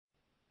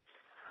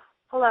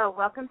Hello,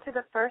 welcome to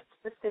the first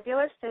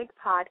Vestibular SIG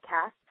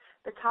podcast.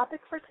 The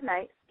topic for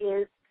tonight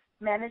is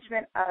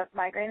management of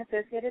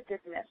migraine-associated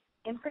dizziness.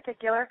 In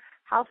particular,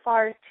 how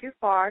far is too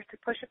far to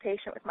push a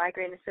patient with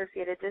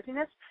migraine-associated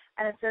dizziness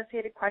and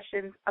associated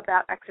questions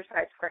about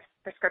exercise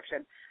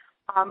prescription.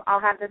 I'll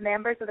have the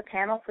members of the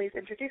panel please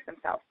introduce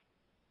themselves.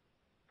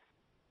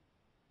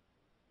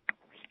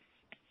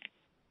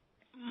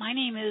 My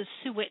name is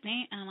Sue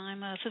Whitney, and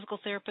I'm a physical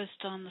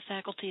therapist on the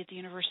faculty at the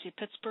University of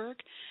Pittsburgh,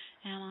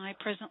 and I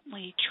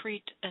presently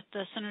treat at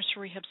the Centers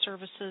for Rehab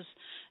Services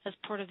as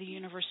part of the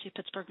University of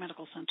Pittsburgh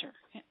Medical Center.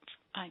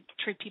 I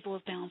treat people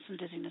with balance and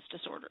dizziness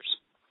disorders.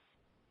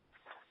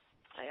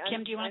 Hi,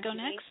 Kim, do you want to go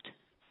next?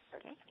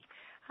 Okay.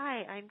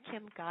 Hi, I'm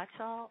Kim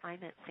Gottschall.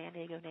 I'm at San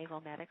Diego Naval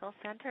Medical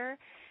Center,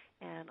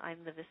 and I'm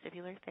the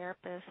vestibular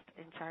therapist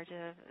in charge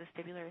of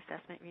vestibular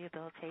assessment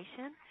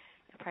rehabilitation.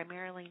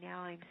 Primarily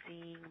now I'm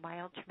seeing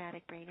mild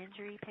traumatic brain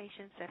injury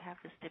patients that have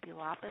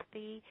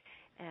vestibulopathy,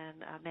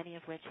 and many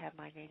of which have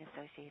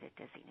migraine-associated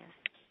dizziness.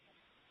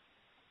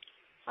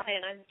 Hi,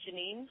 and I'm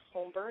Janine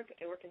Holmberg.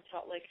 I work in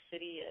Salt Lake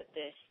City at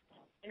the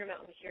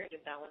Intermountain Hearing and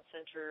Balance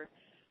Center,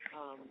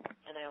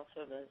 and I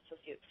also am an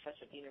associate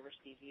professor at the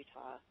University of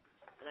Utah.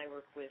 And I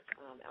work with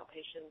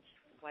outpatients,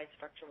 wide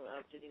spectrum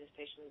of dizziness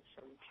patients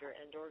from pure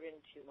end organ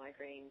to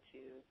migraine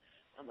to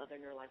other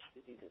neurological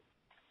diseases.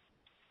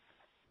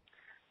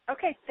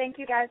 Okay, thank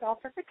you guys all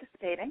for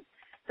participating.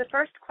 The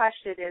first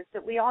question is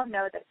that we all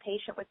know that a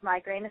patient with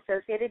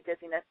migraine-associated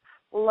dizziness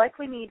will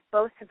likely need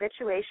both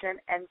habituation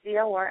and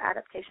VOR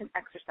adaptation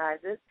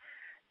exercises.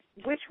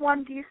 Which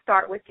one do you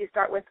start with? Do you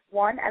start with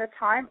one at a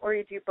time, or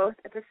you do both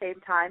at the same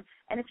time?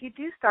 And if you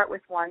do start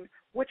with one,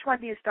 which one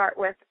do you start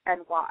with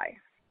and why?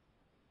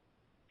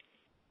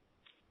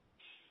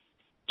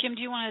 Kim,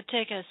 do you want to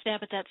take a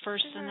stab at that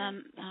first, and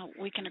then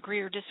we can agree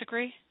or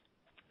disagree?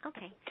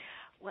 Okay.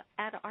 Well,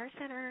 at our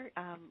center,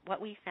 what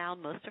we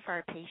found, most of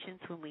our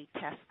patients, when we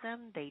test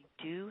them, they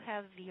do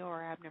have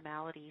VOR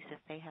abnormalities if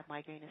they have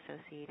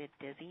migraine-associated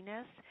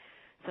dizziness.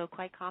 So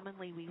quite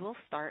commonly, we will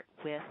start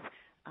with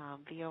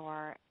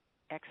VOR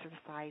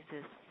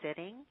exercises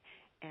sitting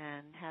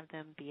and have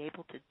them be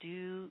able to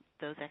do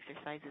those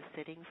exercises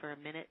sitting for a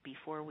minute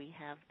before we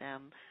have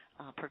them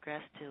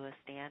progress to a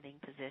standing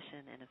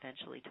position and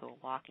eventually to a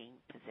walking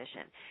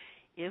position.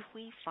 If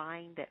we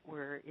find that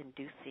we're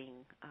inducing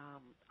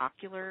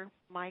ocular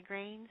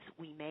migraines,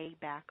 we may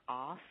back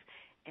off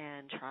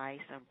and try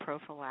some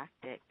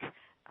prophylactic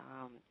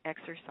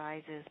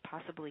exercises,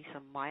 possibly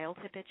some mild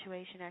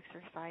habituation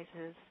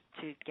exercises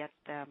to get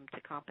them to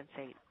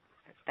compensate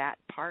that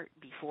part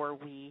before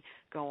we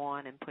go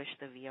on and push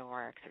the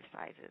VOR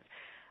exercises.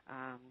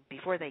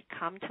 Before they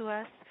come to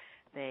us,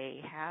 they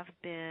have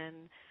been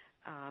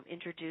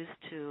introduced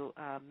to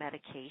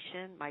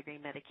medication,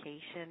 migraine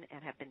medication,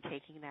 and have been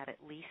taking that at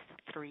least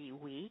 3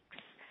 weeks.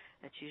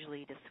 That's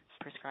usually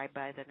prescribed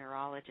by the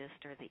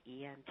neurologist or the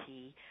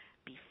ENT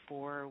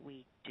before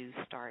we do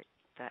start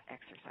the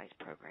exercise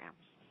program.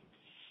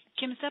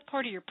 Kim, is that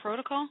part of your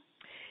protocol?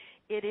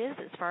 It is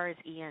as far as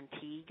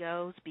ENT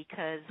goes,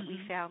 because we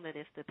found that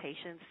if the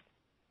patients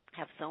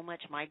have so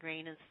many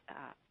migraine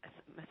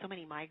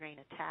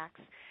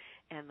attacks,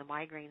 and the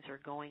migraines are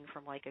going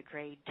from like a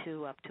grade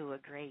 2 up to a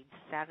grade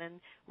 7,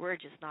 we're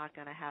just not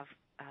going to have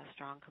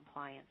strong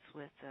compliance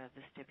with the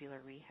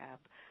vestibular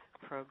rehab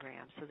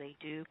program. So they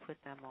do put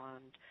them on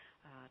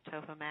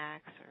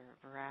Topamax or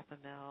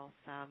Verapamil,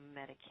 some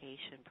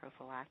medication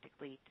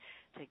prophylactically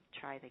to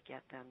try to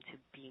get them to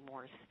be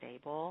more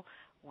stable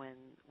when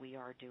we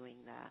are doing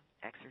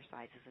the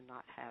exercises and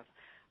not have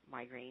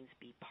migraines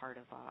be part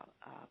of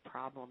a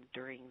problem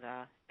during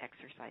the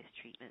exercise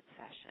treatment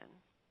session.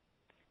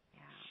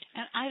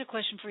 And I had a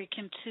question for you,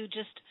 Kim, too.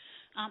 Just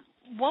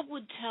what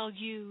would tell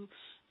you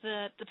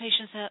that the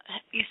patients that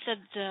you said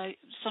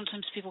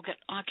sometimes people get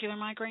ocular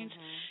migraines.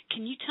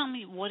 Can you tell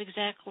me what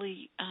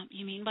exactly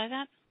you mean by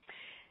that?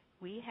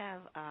 We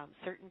have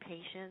certain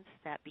patients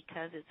that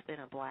because it's been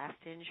a blast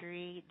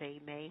injury,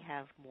 they may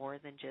have more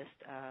than just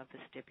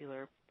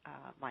vestibular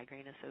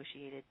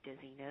migraine-associated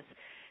dizziness.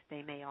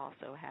 They may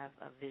also have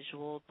a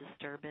visual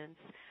disturbance,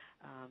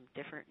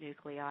 different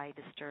nuclei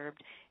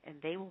disturbed, and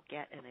they will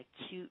get an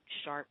acute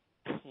sharp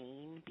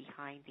pain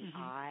behind the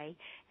eye,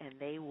 and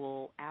they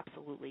will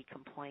absolutely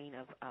complain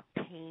of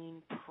a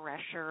pain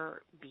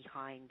pressure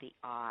behind the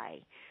eye.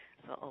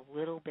 So a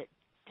little bit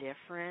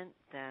different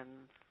than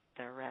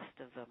the rest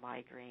of the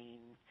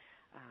migraine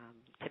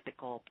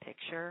typical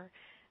picture.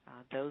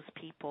 Those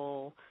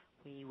people,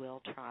 we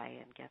will try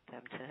and get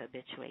them to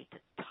habituate to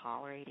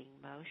tolerating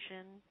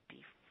motion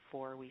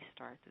before we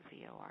start the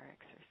VOR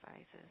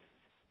exercises.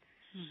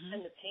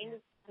 And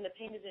the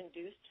pain is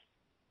induced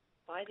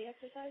by the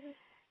exercises?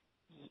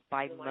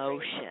 By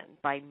motion.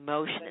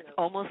 It's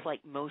almost like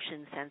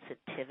motion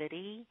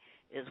sensitivity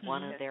is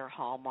one of their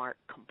hallmark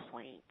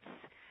complaints.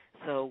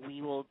 So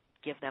we will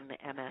give them the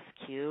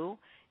MSQ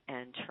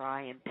and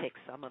try and pick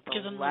some of the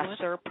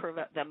lesser,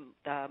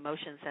 the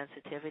motion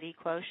sensitivity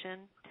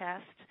quotient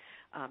test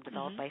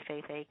developed by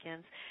Faith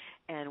Akins,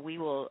 and we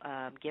will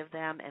give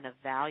them and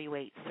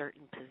evaluate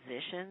certain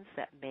positions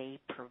that may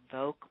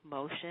provoke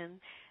motion,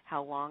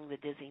 how long the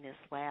dizziness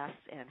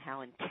lasts, and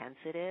how intense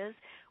it is.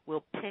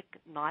 We'll pick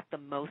not the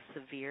most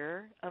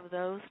severe of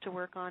those to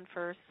work on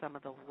first, some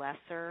of the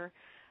lesser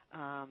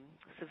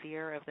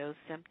severe of those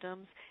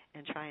symptoms,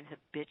 and try and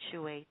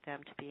habituate them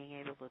to being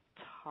able to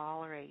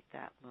tolerate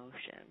that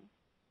motion.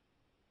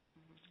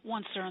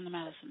 Once they're on the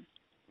medicine.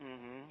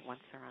 Once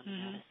they're on the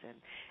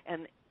medicine.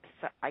 And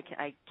so I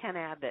can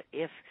add that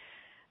if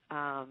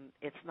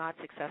it's not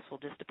successful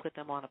just to put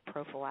them on a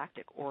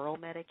prophylactic oral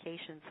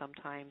medication,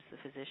 sometimes the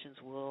physicians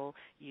will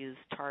use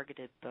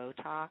targeted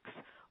Botox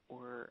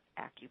or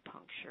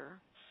acupuncture.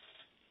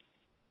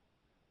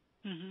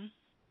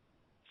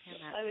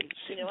 I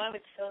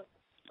would so.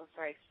 Oh,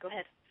 sorry. Go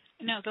ahead.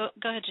 No, go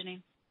ahead,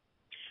 Janine.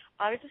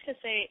 I was just going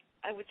to say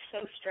I would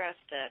so stress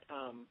that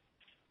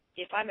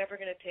if I'm ever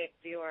going to pick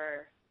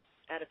VOR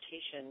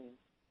adaptation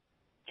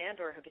and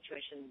or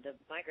habituation, the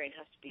migraine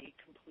has to be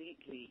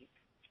completely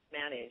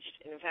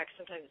managed. And in fact,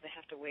 sometimes they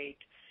have to wait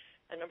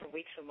a number of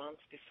weeks or months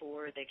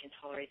before they can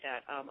tolerate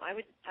that. I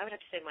would have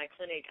to say in my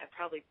clinic, I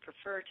probably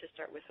prefer to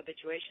start with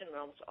habituation in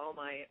almost all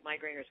my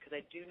migraineurs because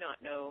I do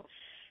not know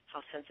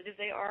how sensitive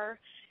they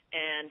are.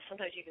 And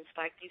sometimes you can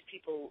spike these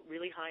people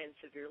really high and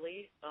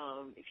severely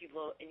if you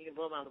blow, and you can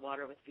blow them out of the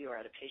water with VOR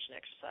adaptation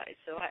exercise.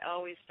 So I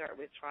always start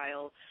with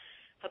trial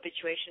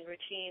habituation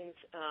routines,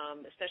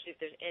 especially if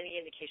there's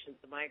any indications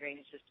the migraine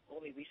has just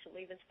only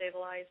recently been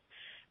stabilized,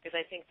 because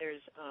I think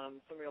there's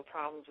some real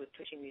problems with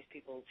pushing these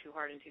people too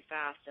hard and too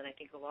fast, and I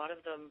think a lot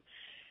of them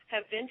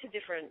have been to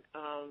different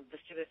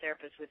vestibular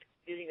therapists with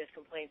dizziness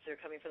complaints that are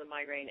coming from the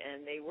migraine,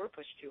 and they were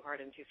pushed too hard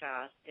and too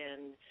fast,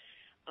 and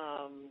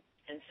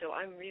so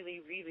I'm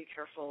really, really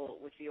careful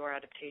with VOR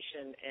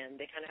adaptation, and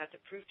they kind of have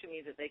to prove to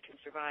me that they can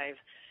survive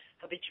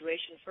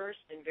habituation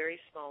first in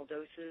very small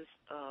doses,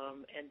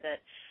 and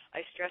that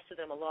I stress to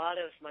them a lot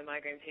of my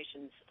migraine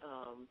patients,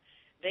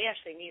 they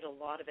actually need a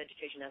lot of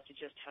education as to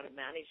just how to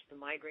manage the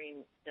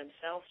migraine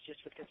themselves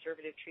just with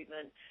conservative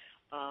treatment,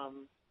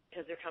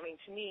 because they're coming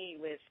to me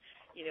with,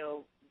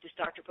 this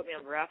doctor put me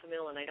on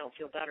verapamil and I don't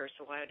feel better,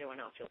 so why do I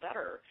not feel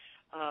better?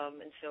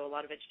 And so a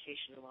lot of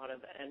education,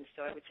 and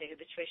so I would say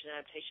habituation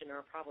and adaptation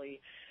are probably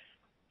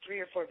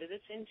 3 or 4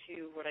 visits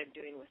into what I'm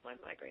doing with my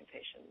migraine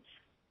patients.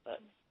 But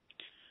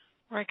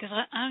right, because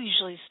I don't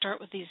usually start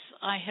with these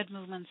eye head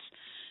movements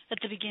at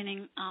the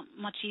beginning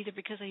much either,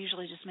 because I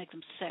usually just make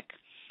them sick.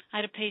 I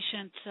had a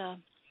patient a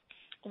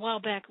while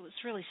back. It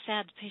was really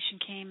sad. The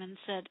patient came and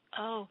said,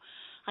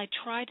 I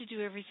tried to do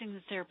everything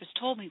the therapist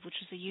told me,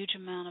 which was a huge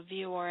amount of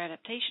VOR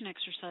adaptation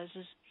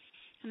exercises,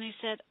 and they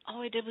said,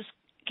 all I did was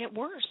get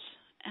worse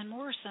and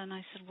worse. And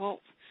I said, well,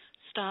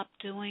 stop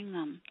doing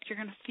them. If you're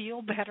going to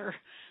feel better,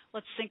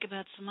 let's think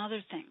about some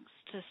other things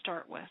to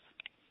start with.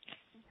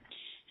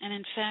 And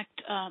in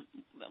fact,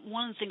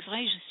 one of the things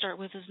I usually start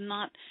with is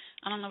not,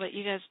 I don't know about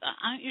you guys,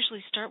 I don't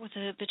usually start with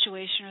the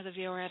habituation or the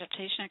VOR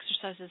adaptation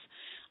exercises.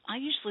 I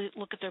usually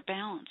look at their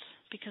balance,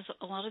 because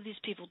a lot of these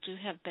people do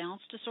have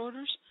balance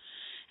disorders,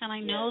 and I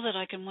know that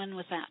I can win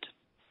with that.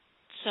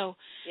 So,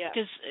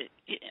 because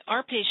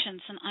our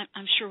patients, and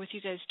I'm sure with you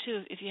guys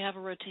too, if you have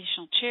a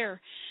rotational chair,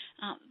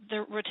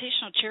 the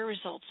rotational chair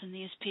results in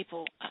these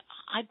people,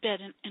 I bet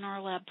in our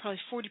lab probably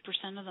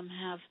 40% of them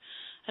have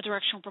a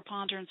directional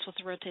preponderance with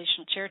the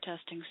rotational chair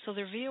testing. So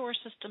their VOR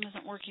system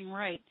isn't working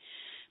right.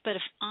 But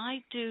if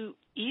I do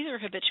either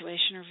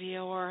habituation or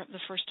VOR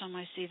the first time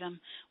I see them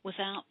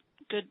without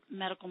good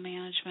medical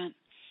management,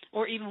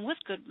 or even with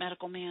good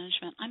medical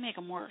management, I make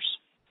them worse.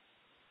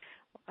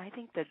 I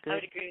think I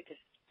would agree with this.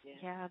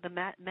 Yeah, the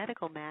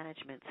medical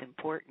management's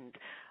important.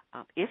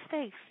 If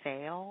they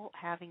fail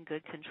having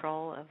good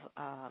control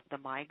of the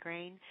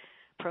migraine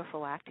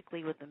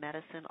prophylactically with the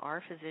medicine,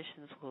 our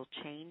physicians will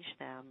change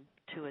them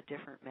to a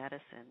different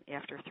medicine.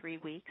 After 3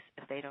 weeks,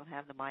 if they don't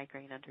have the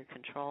migraine under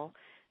control,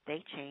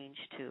 they change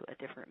to a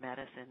different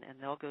medicine, and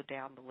they'll go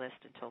down the list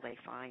until they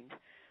find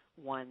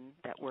one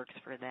that works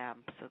for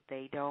them, so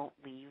they don't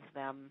leave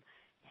them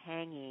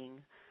hanging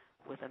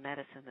with a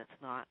medicine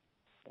that's not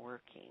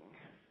working.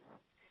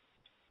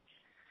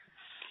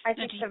 I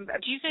think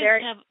do you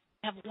guys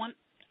have one?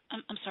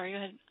 I'm sorry, go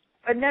ahead.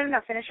 No,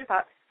 finish your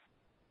thoughts.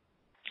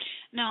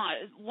 Now,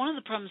 one of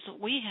the problems that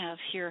we have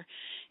here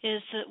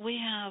is that we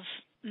have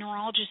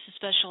neurologists who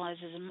specialize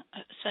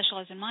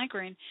in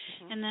migraine,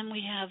 and then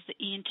we have the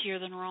ENT, or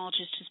the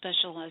neurologist who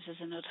specializes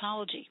in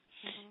otology.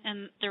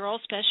 And they're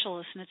all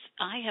specialists, and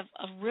I have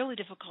a really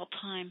difficult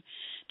time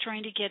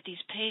trying to get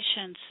these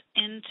patients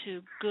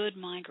into good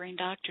migraine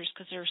doctors,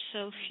 because there are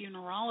so few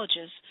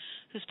neurologists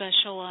who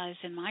specialize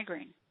in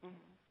migraine.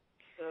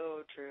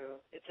 So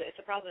true. It's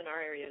a problem in our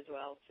area as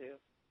well, too.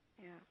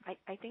 Yeah,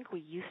 I think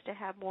we used to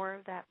have more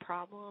of that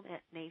problem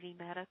at Navy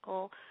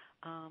Medical,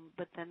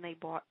 but then they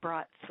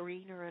brought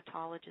 3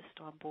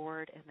 neurotologists on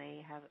board, and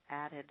they have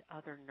added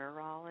other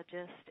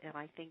neurologists, and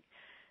I think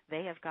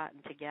they have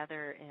gotten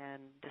together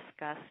and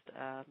discussed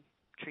a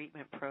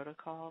treatment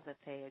protocol that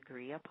they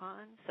agree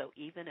upon. So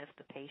even if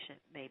the patient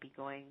may be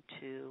going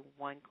to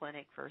one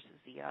clinic versus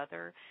the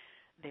other,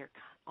 they're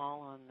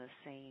all on the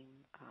same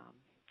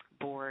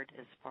board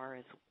as far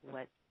as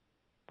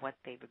what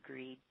they've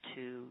agreed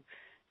to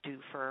do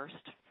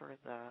first for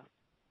the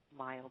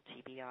mild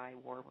TBI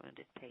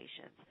war-wounded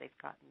patients.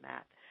 They've gotten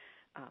that.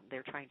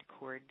 They're trying to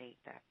coordinate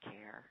that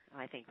care. And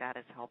I think that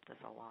has helped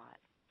us a lot.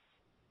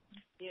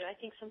 I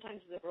think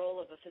sometimes the role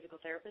of a physical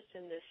therapist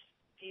in this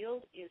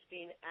field is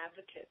being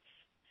advocates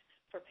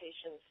for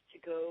patients to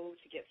go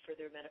to get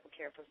further medical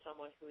care from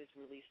someone who is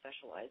really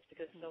specialized,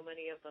 because so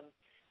many of them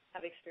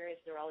have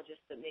experienced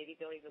neurologists that maybe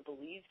don't even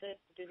believe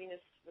that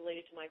dizziness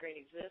related to migraine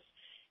exists,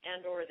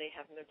 and or they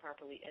haven't been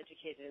properly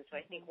educated. And so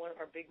I think one of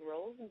our big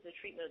roles in the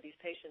treatment of these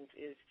patients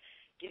is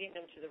getting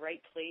them to the right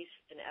place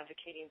and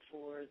advocating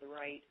for the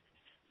right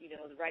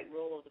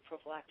role of the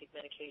prophylactic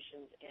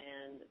medications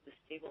and the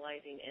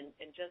stabilizing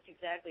and just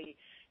exactly,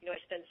 I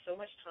spend so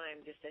much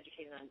time just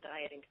educating on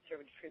diet and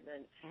conservative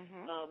treatment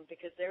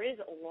because there is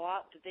a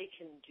lot that they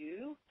can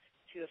do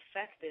to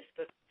affect this,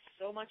 but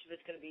so much of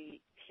it's going to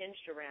be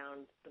hinged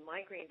around the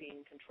migraine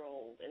being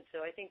controlled. And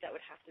so I think that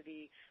would have to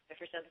be my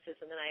first emphasis.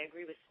 And then I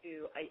agree with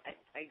Sue. I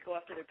go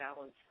after their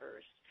balance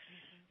first,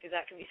 because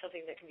that can be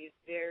something that can be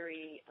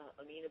very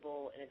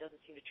amenable, and it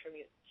doesn't seem to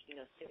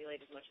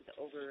stimulate as much as the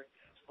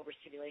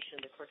overstimulation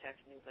of the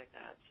cortex and things like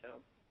that. So.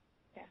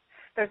 Yeah.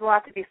 There's a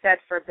lot to be said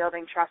for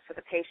building trust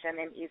with the patient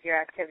and easier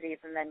activities,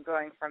 and then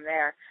going from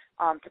there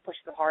to push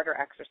the harder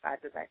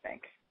exercises, I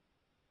think.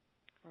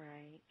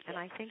 Right. And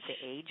I think the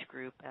age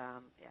group,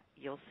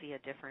 you'll see a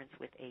difference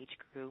with age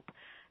group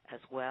as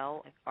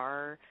well.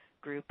 Our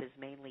group is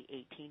mainly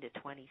 18 to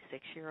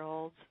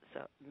 26-year-olds,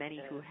 so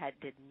many who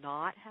did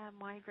not have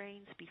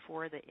migraines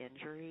before the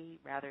injury,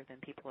 rather than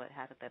people that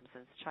had them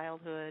since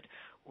childhood,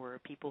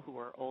 or people who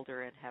are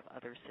older and have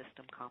other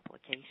system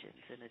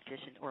complications in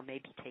addition, or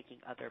maybe taking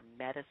other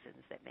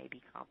medicines that may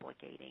be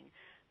complicating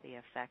the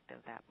effect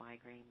of that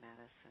migraine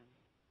medicine.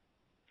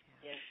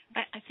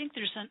 Yeah. I think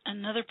there's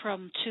another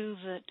problem, too,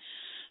 that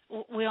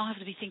we all have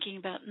to be thinking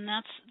about, and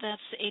that's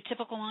the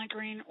atypical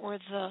migraine, or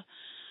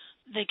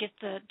they get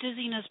the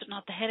dizziness but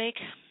not the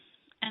headache.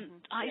 And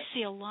I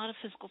see a lot of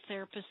physical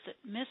therapists that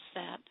miss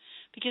that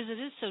because it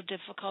is so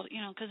difficult,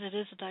 because it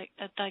is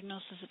a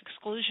diagnosis of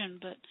exclusion.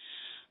 But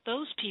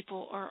those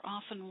people are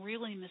often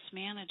really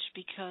mismanaged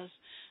because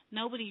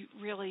nobody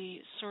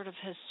really sort of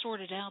has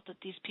sorted out that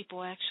these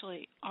people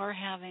actually are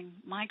having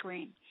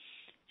migraine.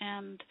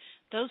 And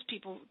those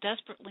people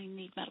desperately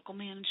need medical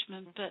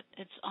management, but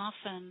it's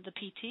often the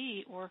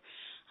PT or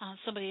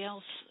somebody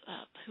else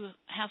who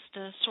has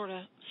to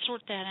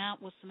sort that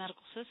out with the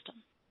medical system.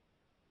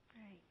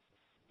 Right.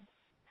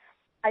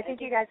 I think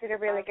you guys did a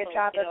really good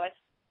job of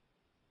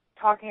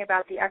talking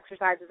about the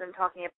exercises and talking